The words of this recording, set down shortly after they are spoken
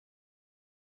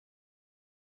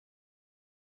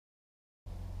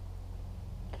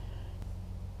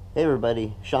Hey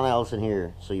everybody, Sean Allison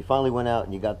here. So you finally went out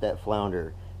and you got that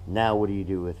flounder. Now what do you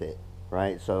do with it,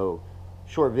 right? So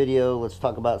short video, let's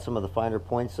talk about some of the finer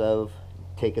points of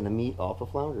taking the meat off a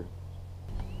flounder.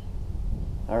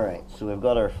 Alright, so we've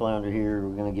got our flounder here.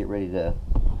 We're going to get ready to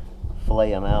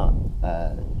fillet them out.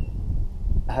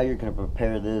 How you're going to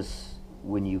prepare this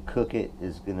when you cook it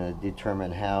is going to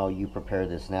determine how you prepare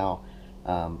this now.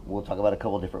 We'll talk about a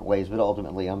couple different ways, but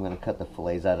ultimately I'm going to cut the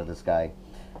fillets out of this guy.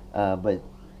 But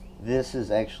this is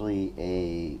actually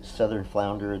a Southern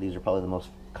Flounder. These are probably the most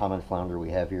common flounder we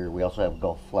have here. We also have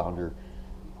Gulf Flounder.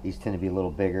 These tend to be a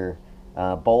little bigger.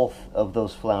 Both of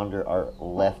those flounder are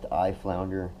left eye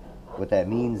flounder. What that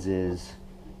means is,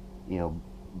 you know,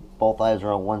 both eyes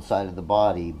are on one side of the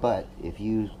body, but if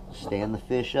you stand the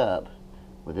fish up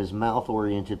with his mouth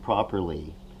oriented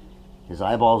properly, his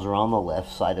eyeballs are on the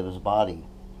left side of his body.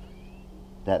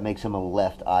 That makes him a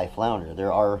left eye flounder.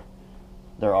 There are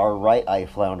right eye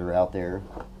flounder out there.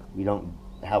 We don't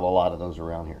have a lot of those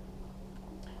around here.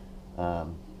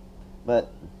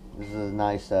 But this is a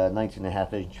nice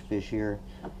 19.5-inch fish here.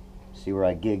 See where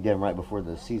I gigged him right before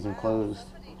the season closed.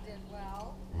 Somebody did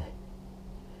well.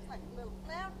 It's like a little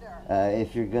flounder.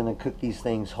 If you're going to cook these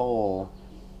things whole,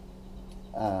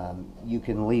 you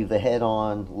can leave the head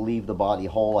on, leave the body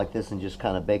whole like this, and just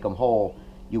kind of bake them whole.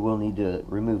 You will need to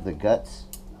remove the guts.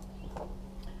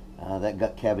 That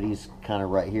gut cavity is kind of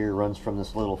right here, runs from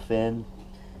this little fin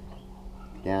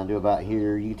down to about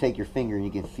here. You take your finger and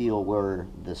you can feel where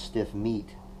the stiff meat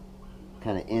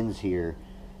kind of ends here,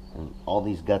 and all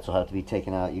these guts will have to be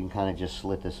taken out. You can kind of just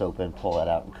slit this open, pull that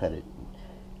out and cut it,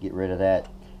 get rid of that.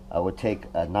 I would take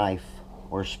a knife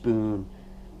or a spoon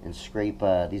and scrape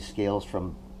these scales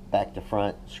from back to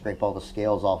front, scrape all the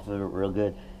scales off of it real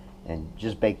good, and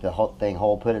just bake the whole thing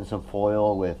whole. Put it in some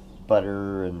foil with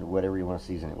butter and whatever you want to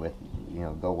season it with. You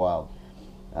know, go wild.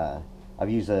 I've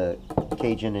used a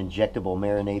Cajun injectable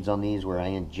marinades on these where I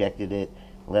injected it,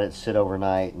 let it sit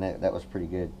overnight, and that was pretty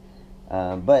good.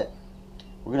 But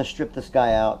we're going to strip this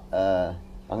guy out. I'm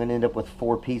going to end up with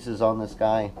 4 pieces on this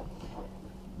guy.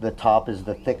 The top is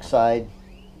the thick side.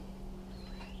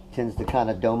 Tends to kind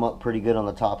of dome up pretty good on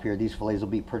the top here. These fillets will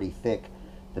be pretty thick.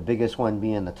 The biggest one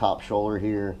being the top shoulder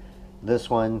here.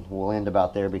 This one will end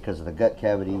about there because of the gut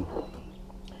cavity.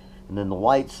 And then the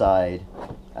white side,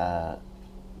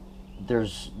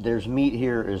 there's meat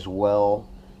here as well,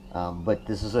 but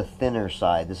this is a thinner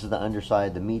side. This is the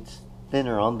underside. The meat's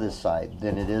thinner on this side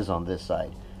than it is on this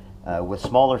side. With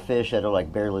smaller fish that are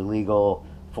like barely legal,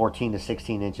 14 to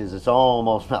 16 inches, it's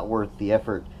almost not worth the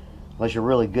effort unless you're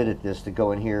really good at this to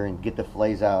go in here and get the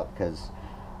fillets out, because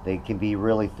they can be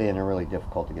really thin and really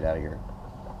difficult to get out of here.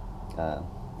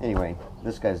 Anyway,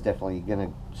 this guy's definitely going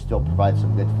to still provide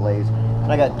some good fillets.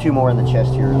 And I got 2 more in the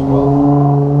chest here as well.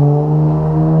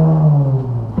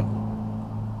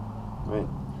 Right.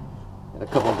 And a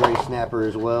couple of gray snapper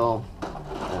as well.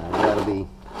 That'll be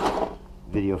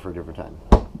video for a different time.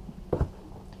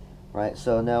 Right,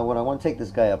 so now when I want to take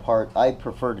this guy apart, I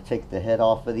prefer to take the head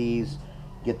off of these,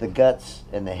 get the guts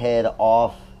and the head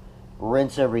off,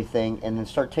 rinse everything, and then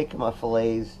start taking my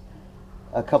fillets.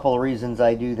 A couple of reasons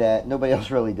I do that. Nobody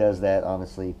else really does that,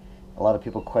 honestly. A lot of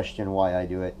people question why I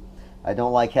do it. I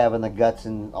don't like having the guts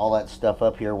and all that stuff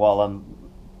up here while I'm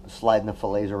sliding the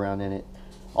fillets around in it.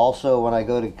 Also, when I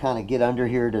go to kind of get under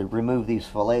here to remove these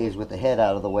fillets with the head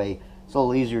out of the way, it's a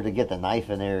little easier to get the knife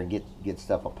in there and get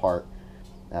stuff apart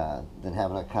than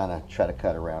having to kind of try to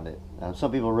cut around it.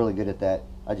 Some people are really good at that.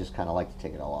 I just kind of like to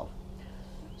take it all off.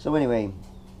 So anyway,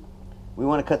 we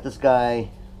want to cut this guy.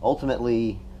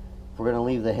 Ultimately, if we're going to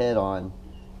leave the head on,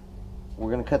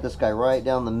 we're going to cut this guy right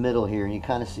down the middle here, and you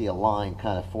kind of see a line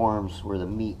kind of forms where the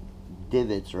meat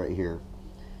divots right here.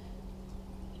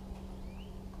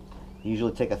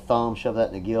 Usually take a thumb, shove that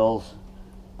in the gills,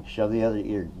 shove the other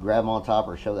ear, grab them on top,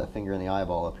 or shove that finger in the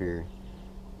eyeball up here.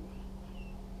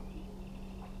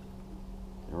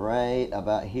 Right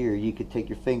about here, you could take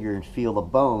your finger and feel the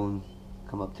bone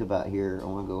come up to about here. I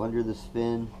want to go under this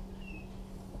fin,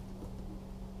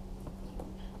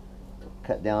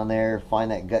 cut down there,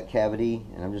 find that gut cavity,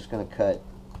 and I'm just going to cut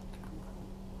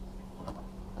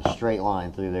a straight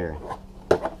line through there.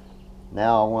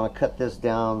 Now I want to cut this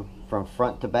down from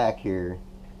front to back here.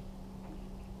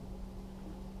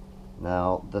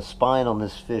 Now the spine on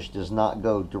this fish does not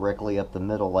go directly up the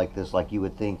middle like this, like you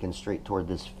would think, and straight toward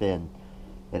this fin.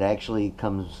 It actually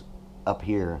comes up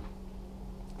here.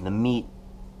 The meat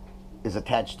is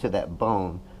attached to that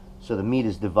bone, so the meat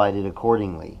is divided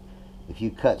accordingly. If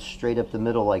you cut straight up the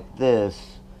middle like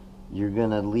this, you're going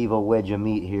to leave a wedge of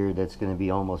meat here that's going to be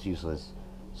almost useless.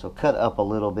 So cut up a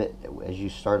little bit as you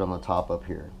start on the top up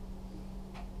here.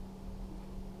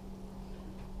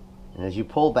 And as you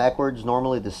pull backwards,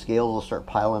 normally the scales will start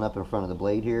piling up in front of the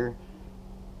blade here.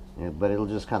 But it'll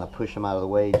just kind of push them out of the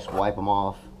way. Just wipe them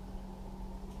off.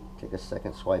 Take a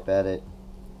second swipe at it.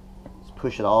 Just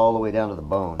push it all the way down to the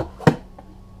bone.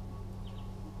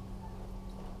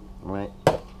 Alright.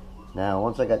 Now,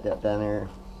 once I got that down there,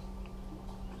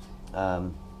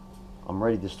 I'm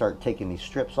ready to start taking these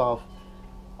strips off.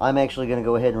 I'm actually going to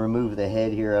go ahead and remove the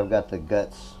head here. I've got the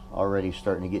guts already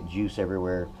starting to get juice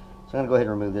everywhere. So I'm going to go ahead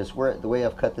and remove this. The way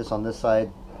I've cut this on this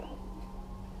side,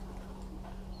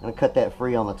 I'm going to cut that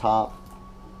free on the top.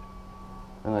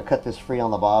 I'm going to cut this free on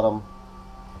the bottom.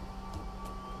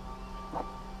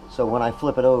 So when I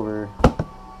flip it over,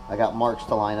 I got marks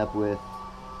to line up with.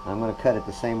 I'm going to cut it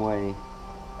the same way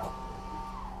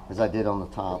as I did on the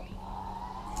top.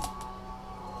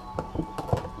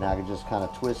 Now I can just kind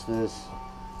of twist this,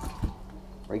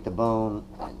 break the bone,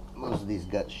 and most of these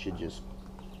guts should just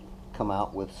come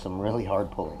out with some really hard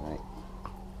pulling, right?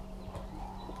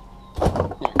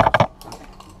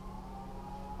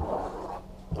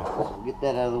 So we'll get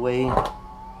that out of the way.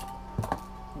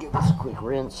 Give this a quick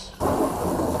rinse.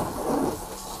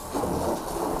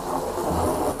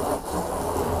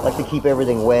 I like to keep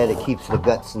everything wet. It keeps the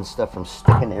guts and stuff from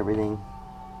sticking to everything.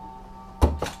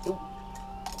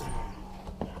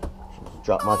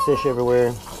 Drop my fish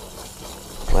everywhere.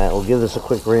 Alright, we'll give this a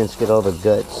quick rinse, get all the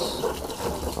guts,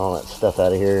 all that stuff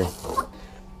out of here.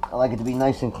 I like it to be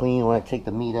nice and clean when I take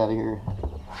the meat out of here.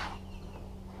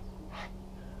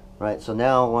 Right, so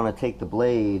now I want to take the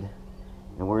blade,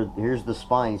 and here's the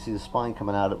spine. You see the spine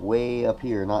coming out way up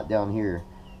here, not down here.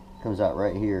 It comes out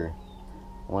right here.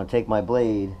 I want to take my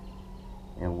blade,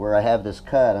 and where I have this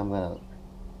cut,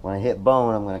 when I hit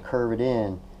bone, I'm going to curve it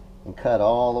in and cut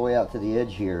all the way out to the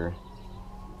edge here.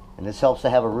 And this helps to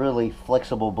have a really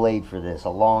flexible blade for this, a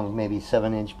long, maybe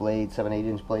 7-inch blade,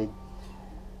 7-8-inch blade.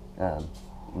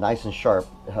 Nice and sharp,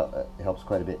 helps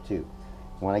quite a bit too.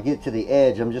 When I get to the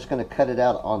edge, I'm just going to cut it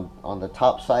out on the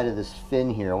top side of this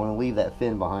fin here. I want to leave that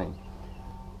fin behind.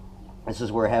 This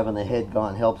is where having the head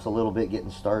gone helps a little bit getting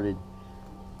started.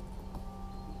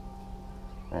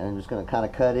 And I'm just going to kind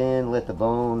of cut in, let the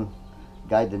bone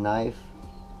guide the knife.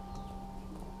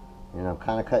 And I'm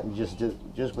kind of cutting just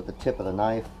with the tip of the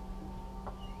knife.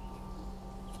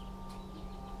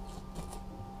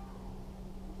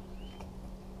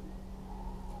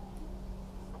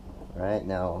 Right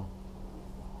now,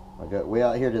 I got way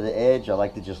out here to the edge. I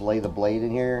like to just lay the blade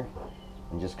in here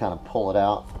and just kind of pull it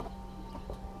out.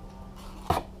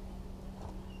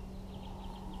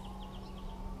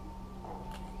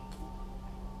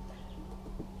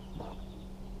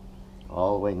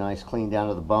 All the way nice, clean down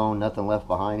to the bone, nothing left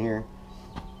behind here.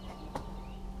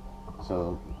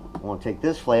 So I want to take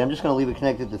this fillet. I'm just going to leave it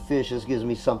connected to the fish. This gives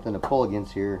me something to pull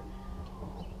against here.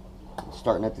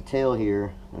 Starting at the tail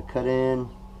here, I'm going to cut in.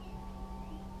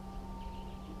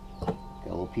 Got a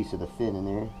little piece of the fin in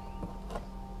there.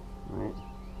 Alright.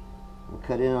 I'll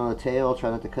cut in on the tail,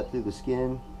 try not to cut through the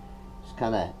skin. Just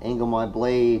kind of angle my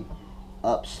blade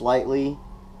up slightly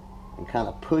and kind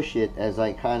of push it as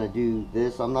I kind of do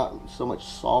this. I'm not so much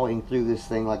sawing through this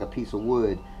thing like a piece of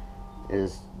wood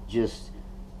as just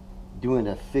doing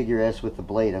a figure S with the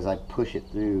blade as I push it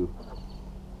through.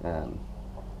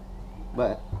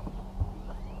 But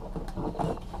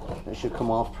that should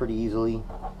come off pretty easily.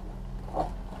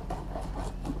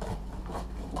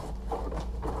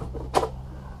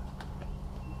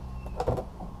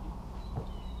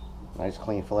 Nice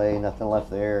clean fillet, nothing left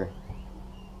there.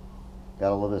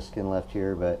 Got a little bit of skin left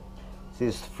here, but see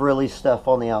this frilly stuff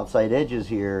on the outside edges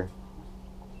here.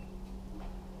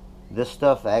 This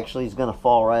stuff actually is going to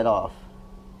fall right off.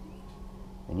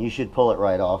 And you should pull it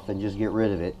right off and just get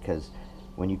rid of it, because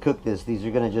when you cook this, these are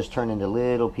going to just turn into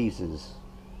little pieces.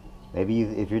 Maybe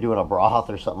if you're doing a broth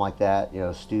or something like that, you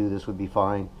know, stew, this would be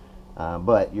fine.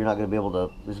 But you're not going to be able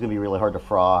to, this is going to be really hard to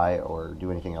fry or do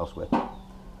anything else with.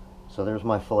 So there's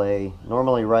my fillet.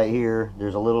 Normally right here,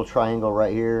 there's a little triangle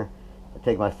right here. I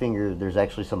take my finger, there's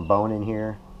actually some bone in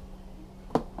here.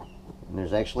 And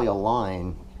there's actually a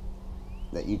line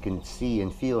that you can see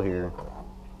and feel here.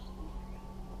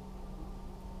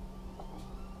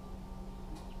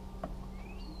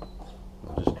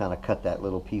 I'll just kind of cut that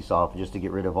little piece off just to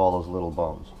get rid of all those little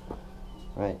bones.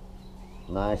 Right?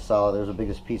 Nice, solid. There's the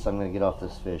biggest piece I'm going to get off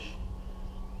this fish.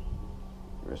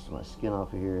 The rest of my skin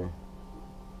off of here.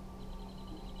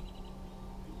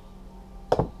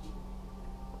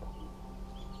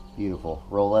 Beautiful.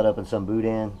 Roll that up in some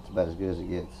boudin. It's about as good as it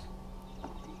gets.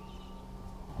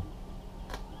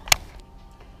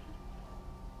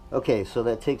 Okay, so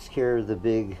that takes care of the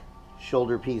big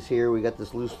shoulder piece here. We got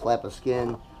this loose flap of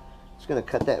skin. Just going to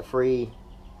cut that free.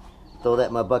 throw that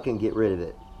in my bucket and get rid of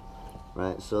it.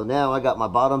 Right, so now I got my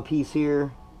bottom piece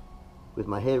here with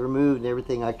my head removed and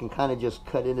everything. I can kind of just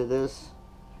cut into this,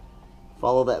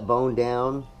 follow that bone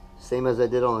down, same as I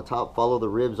did on the top, follow the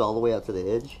ribs all the way out to the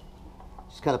edge.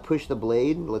 Just kind of push the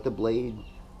blade, let the blade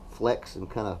flex and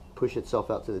kind of push itself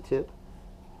out to the tip.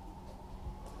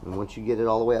 And once you get it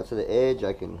all the way out to the edge,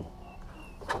 I can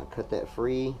kind of cut that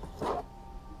free.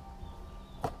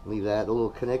 Leave that a little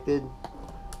connected,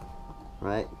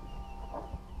 right?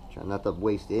 Try not to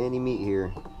waste any meat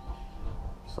here.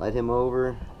 Slide him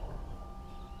over.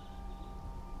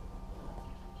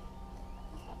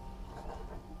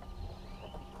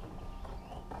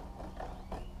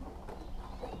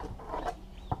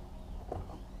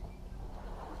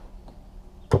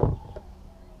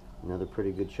 Another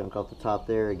pretty good chunk off the top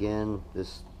there. Again,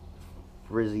 this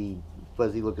frizzy,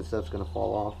 fuzzy looking stuff's going to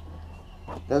fall off.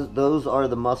 Those are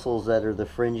the muscles that are the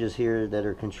fringes here that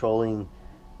are controlling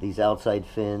these outside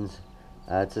fins.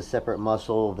 It's a separate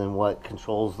muscle than what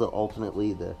controls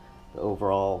ultimately the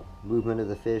overall movement of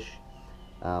the fish,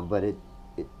 but it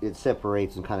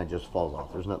separates and kind of just falls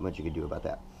off. There's not much you can do about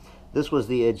that. This was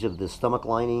the edge of the stomach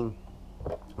lining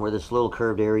where this little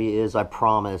curved area is. I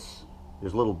promise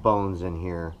there's little bones in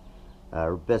here.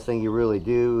 Best thing you really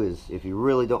do is, if you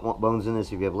really don't want bones in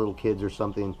this, if you have little kids or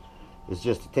something, is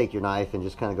just to take your knife and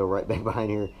just kind of go right back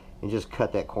behind here and just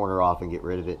cut that corner off and get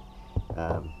rid of it.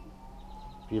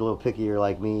 If you're a little pickier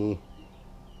like me, you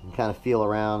can kind of feel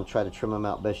around, try to trim them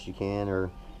out best you can,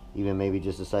 or even maybe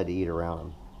just decide to eat around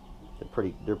them.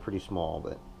 They're pretty small,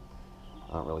 but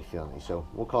I don't really feel any, so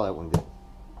we'll call that one good.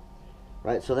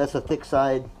 Right, so that's the thick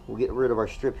side. We'll get rid of our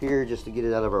strip here just to get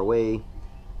it out of our way.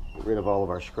 Get rid of all of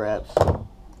our scraps.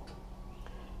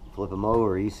 Flip them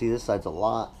over. You see this side's a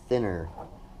lot thinner.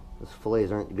 Those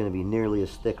fillets aren't going to be nearly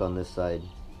as thick on this side.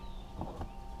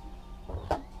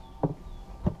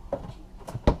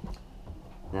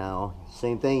 Now,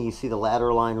 same thing. You see the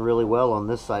ladder line really well on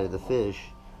this side of the fish.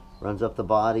 Runs up the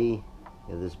body.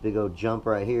 You have this big old jump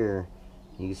right here.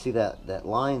 You can see that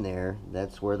line there.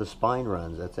 That's where the spine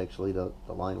runs. That's actually the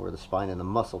line where the spine and the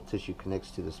muscle tissue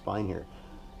connects to the spine here.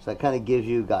 So that kind of gives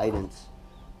you guidance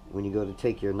when you go to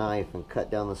take your knife and cut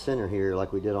down the center here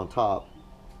like we did on top.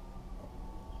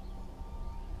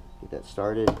 Get that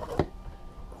started.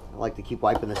 I like to keep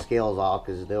wiping the scales off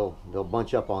because they'll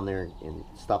bunch up on there and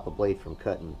stop the blade from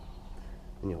cutting,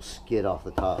 and you'll skid off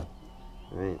the top.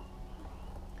 All right.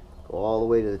 Go all the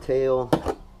way to the tail.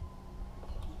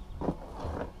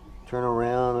 Turn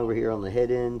around over here on the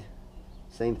head end.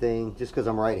 Same thing. Just because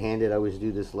I'm right-handed, I always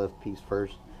do this left piece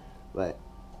first. But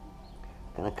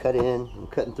kind of cut in. I'm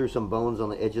cutting through some bones on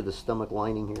the edge of the stomach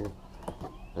lining here.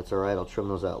 That's alright, I'll trim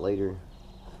those out later.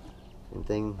 Same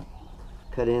thing.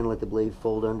 Cut in, let the blade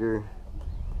fold under.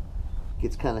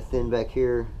 Gets kind of thin back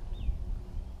here.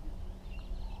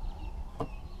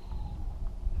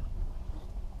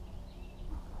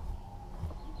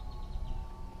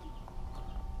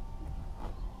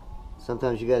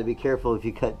 Sometimes you got to be careful. If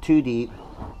you cut too deep,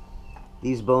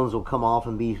 these bones will come off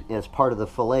and be as part of the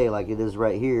fillet, like it is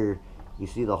right here. You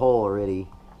see the hole already.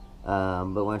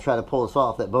 But when I try to pull this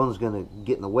off, that bone's going to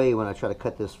get in the way when I try to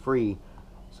cut this free.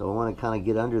 So I want to kind of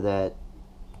get under that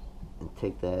and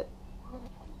take that,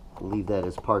 leave that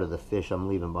as part of the fish I'm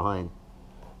leaving behind.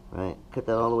 Right, cut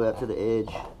that all the way up to the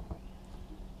edge.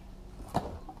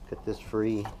 Cut this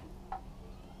free.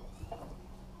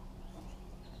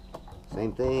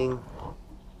 Same thing.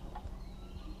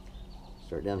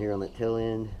 Start down here on that tail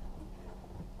end.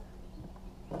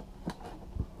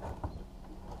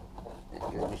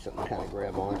 Give me something to kind of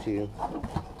grab onto.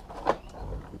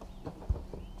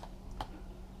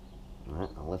 Alright,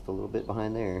 I left a little bit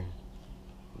behind there.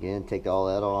 Again, take all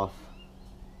that off.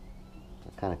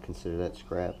 I kind of consider that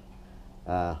scrap.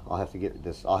 I'll have to get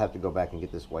this. I'll have to go back and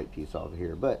get this white piece off of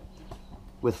here. But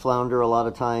with flounder, a lot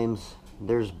of times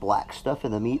there's black stuff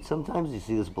in the meat. Sometimes you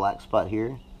see this black spot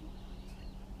here.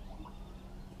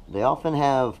 They often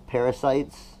have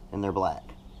parasites and they're black,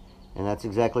 and that's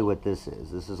exactly what this is.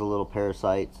 This is a little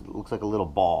parasite. It looks like a little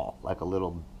ball, like a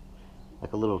little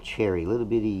cherry, little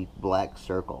bitty black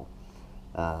circle.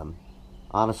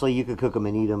 Honestly, you could cook them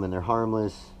and eat them, and they're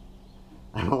harmless.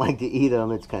 I don't like to eat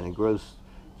them. It's kind of gross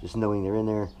just knowing they're in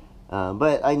there.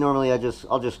 But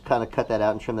I'll just kind of cut that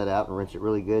out and trim that out and rinse it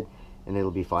really good, and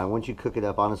it'll be fine. Once you cook it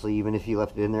up, honestly, even if you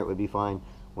left it in there, it would be fine.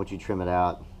 Once you trim it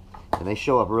out, and they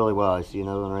show up really well. I see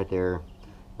another one right there,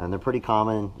 and they're pretty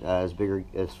common. As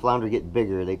flounder get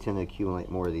bigger, they tend to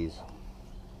accumulate more of these.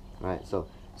 All right, so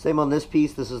same on this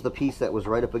piece. This is the piece that was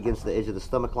right up against the edge of the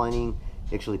stomach lining.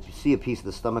 Actually, you see a piece of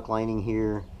the stomach lining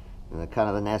here. kind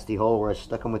of a nasty hole where I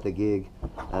stuck them with the gig.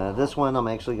 This one I'm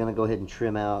actually going to go ahead and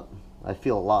trim out. I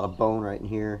feel a lot of bone right in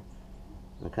here.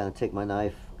 I kind of take my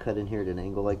knife, cut in here at an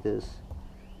angle like this,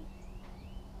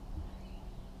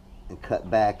 and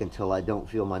cut back until I don't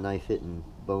feel my knife hitting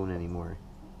bone anymore.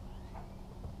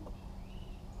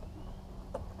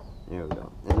 There we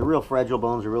go. And the real fragile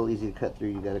bones are real easy to cut through.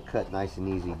 You got to cut nice and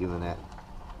easy doing that.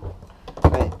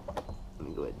 All right, let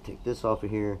me go ahead and take this off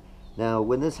of here. Now,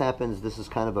 when this happens, this is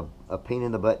kind of a pain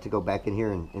in the butt to go back in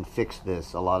here and fix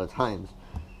this a lot of times.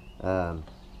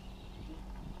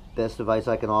 Best advice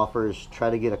I can offer is try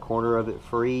to get a corner of it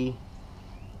free,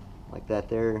 like that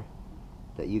there,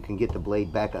 that you can get the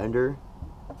blade back under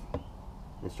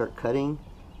and start cutting.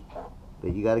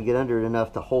 But you got to get under it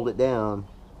enough to hold it down.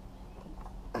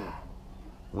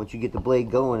 Once you get the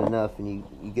blade going enough and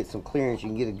you get some clearance, you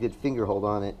can get a good finger hold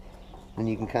on it, then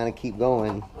you can kind of keep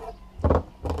going.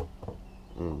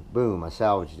 And boom, I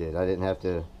salvaged it. I didn't have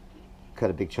to cut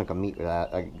a big chunk of meat with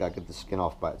that. I got the skin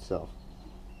off by itself.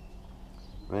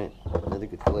 Right, another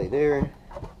good fillet there.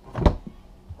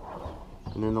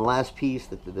 And then the last piece,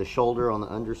 the shoulder on the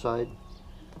underside.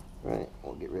 Right,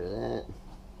 we'll get rid of that.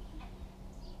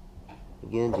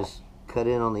 Again, just cut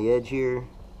in on the edge here,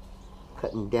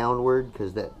 cutting downward,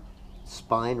 because that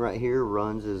spine right here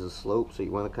runs as a slope, so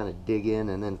you want to kind of dig in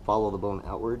and then follow the bone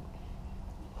outward.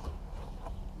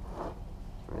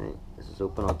 Right, this is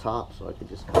open on top, so I could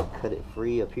just kind of cut it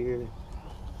free up here.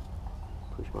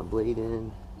 Push my blade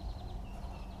in.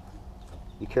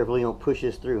 Be careful you don't push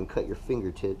this through and cut your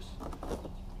fingertips.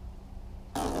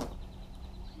 Right,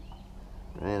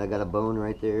 I got a bone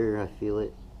right there. I feel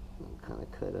it. I'll kind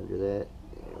of cut under that.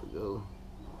 There we go.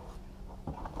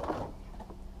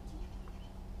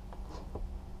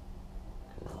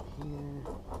 Cut here.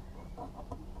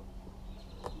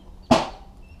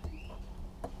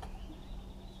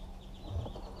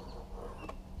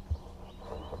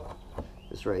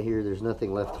 This right here, there's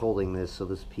nothing left holding this, so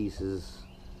this piece is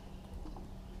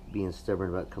being stubborn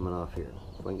about coming off here.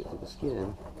 If I can get through the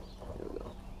skin, there we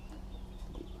go.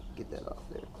 Get that off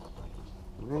there.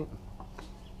 Alright.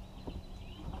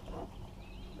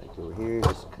 Back over here,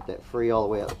 just cut that free all the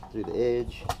way out through the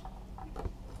edge.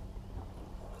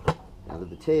 Down to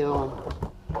the tail.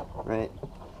 Right.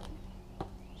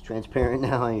 It's transparent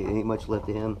now, ain't much left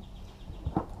of him.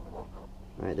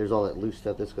 Alright, there's all that loose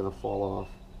stuff that's going to fall off.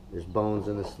 There's bones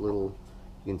in this little,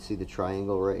 you can see the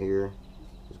triangle right here.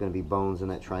 There's going to be bones in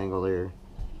that triangle there.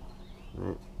 All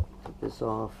right, take this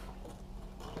off.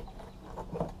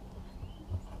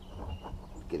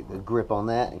 Get a good grip on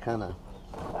that and kind of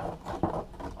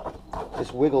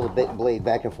just wiggle the blade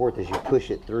back and forth as you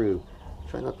push it through.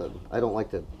 Try not to, I don't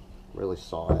like to really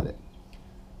saw at it.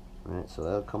 All right, so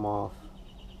that'll come off.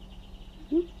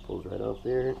 Pulls right off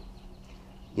there.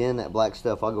 Again, that black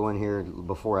stuff, I'll go in here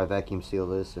before I vacuum seal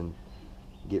this and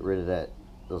get rid of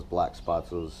those black spots,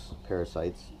 those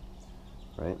parasites.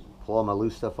 Right, pull all my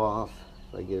loose stuff off.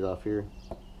 If I get it off here.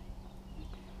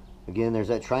 Again, there's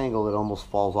that triangle that almost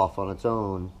falls off on its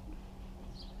own.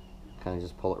 Kind of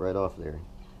just pull it right off there.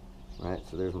 Right,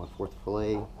 so there's my fourth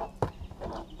fillet.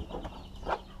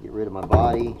 Get rid of my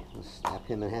body. Let's snap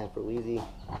him in half real easy.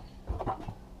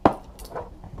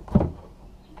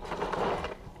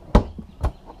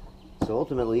 So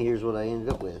ultimately, here's what I ended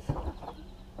up with.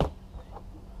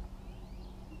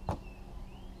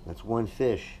 That's one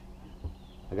fish.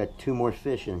 I got 2 more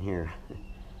fish in here.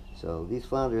 So these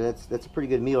flounder, that's a pretty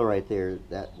good meal right there.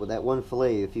 With that one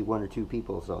fillet, you feed 1 or 2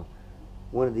 people. So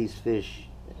one of these fish,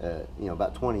 you know,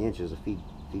 about 20 inches, will feed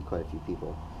quite a few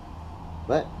people.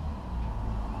 But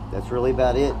that's really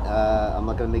about it. I'm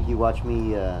not going to make you watch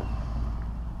me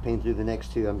paint through the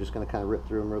next 2. I'm just going to kind of rip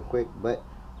through them real quick. But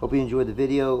hope you enjoyed the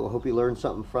video. Hope you learned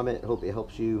something from it. Hope it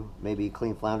helps you maybe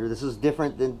clean flounder. This is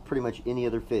different than pretty much any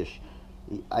other fish.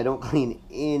 I don't clean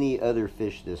any other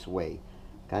fish this way.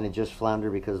 Kind of just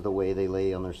flounder because of the way they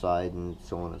lay on their side and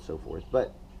so on and so forth.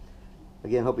 But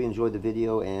again, hope you enjoyed the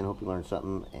video and hope you learned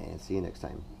something, and see you next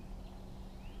time.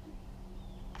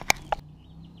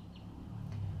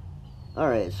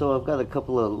 Alright, so I've got a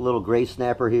couple of little gray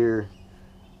snapper here.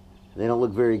 They don't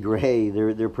look very gray.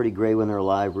 They're pretty gray when they're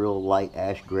alive, real light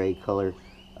ash gray color.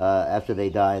 After they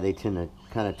die, they tend to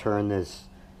kind of turn this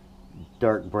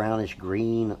dark brownish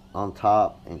green on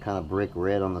top and kind of brick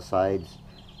red on the sides.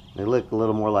 They look a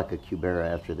little more like a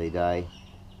cubera after they die.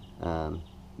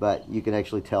 But you can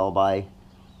actually tell by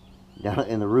down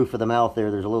in the roof of the mouth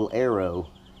there's a little arrow.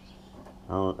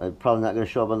 I'm probably not going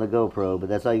to show up on the GoPro, but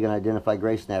that's how you're going to identify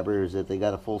gray snapper, is that they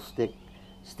got a full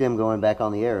stem going back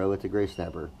on the arrow. It's a gray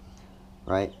snapper,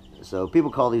 right? So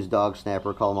people call these dog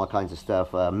snapper, call them all kinds of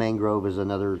stuff. Mangrove is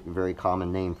another very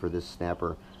common name for this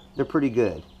snapper. They're pretty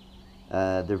good.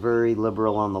 They're very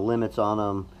liberal on the limits on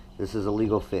them. This is a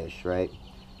legal fish, right?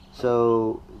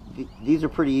 So these are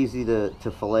pretty easy to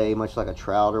fillet, much like a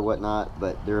trout or whatnot,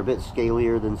 but they're a bit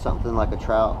scalier than something like a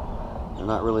trout. They're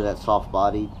not really that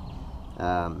soft-bodied.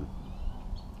 I'll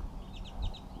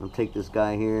take this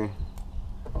guy here,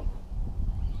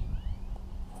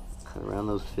 cut around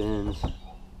those fins.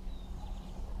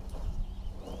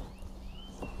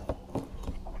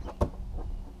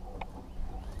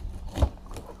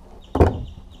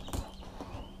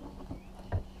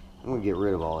 I'm gonna get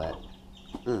rid of all that.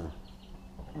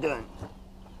 Done.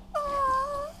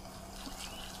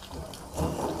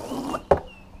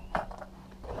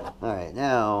 Alright,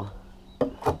 now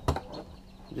I'm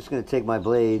just going to take my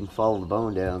blade and follow the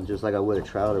bone down, just like I would a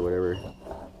trout or whatever.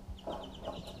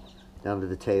 Down to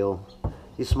the tail.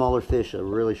 These smaller fish, a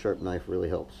really sharp knife really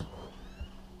helps.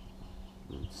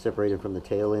 Separate it from the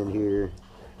tail end here.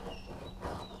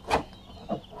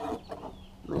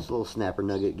 Nice little snapper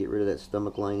nugget, get rid of that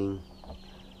stomach lining.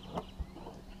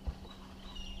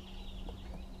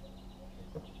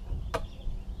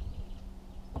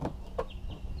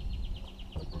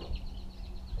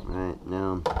 Alright,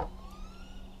 now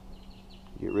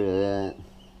get rid of that.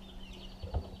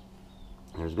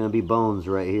 There's going to be bones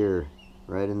right here,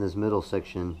 right in this middle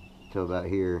section to about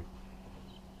here.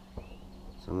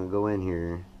 So I'm going to go in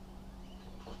here.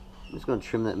 I'm just going to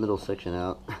trim that middle section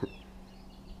out.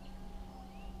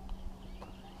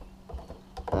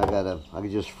 I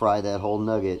could just fry that whole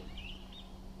nugget.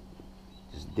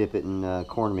 Just dip it in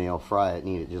cornmeal, fry it, and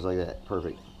eat it just like that.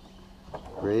 Perfect.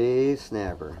 Gray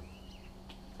snapper.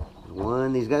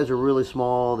 One, these guys are really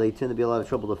small. They tend to be a lot of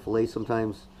trouble to fillet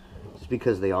sometimes, just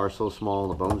because they are so small.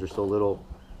 The bones are so little.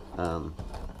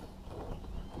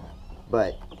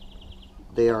 But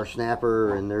they are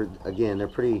snapper, and they're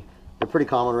pretty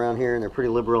common around here, and they're pretty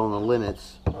liberal on the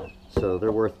limits. So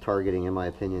they're worth targeting, in my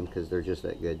opinion, because they're just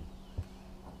that good.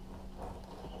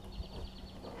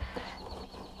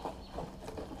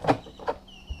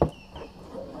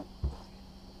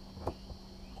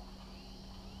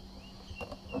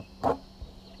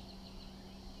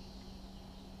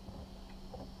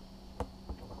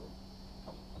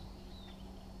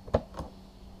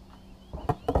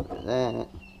 That.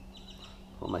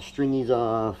 Pull my stringies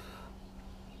off.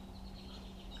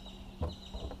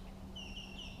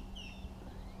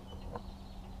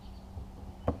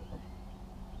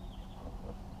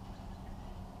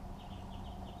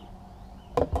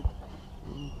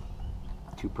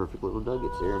 Two perfect little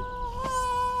nuggets there.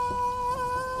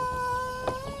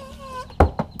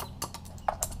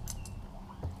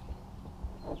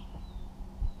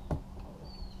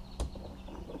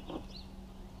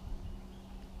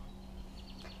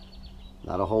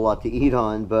 Not a whole lot to eat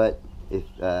on, but if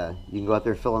you can go out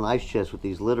there and fill an ice chest with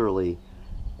these, literally,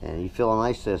 and you fill an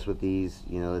ice chest with these,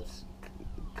 you know, it's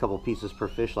a couple pieces per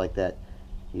fish like that.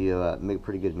 You make a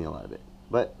pretty good meal out of it.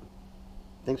 But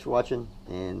thanks for watching,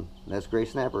 and that's gray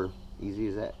snapper. Easy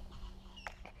as that.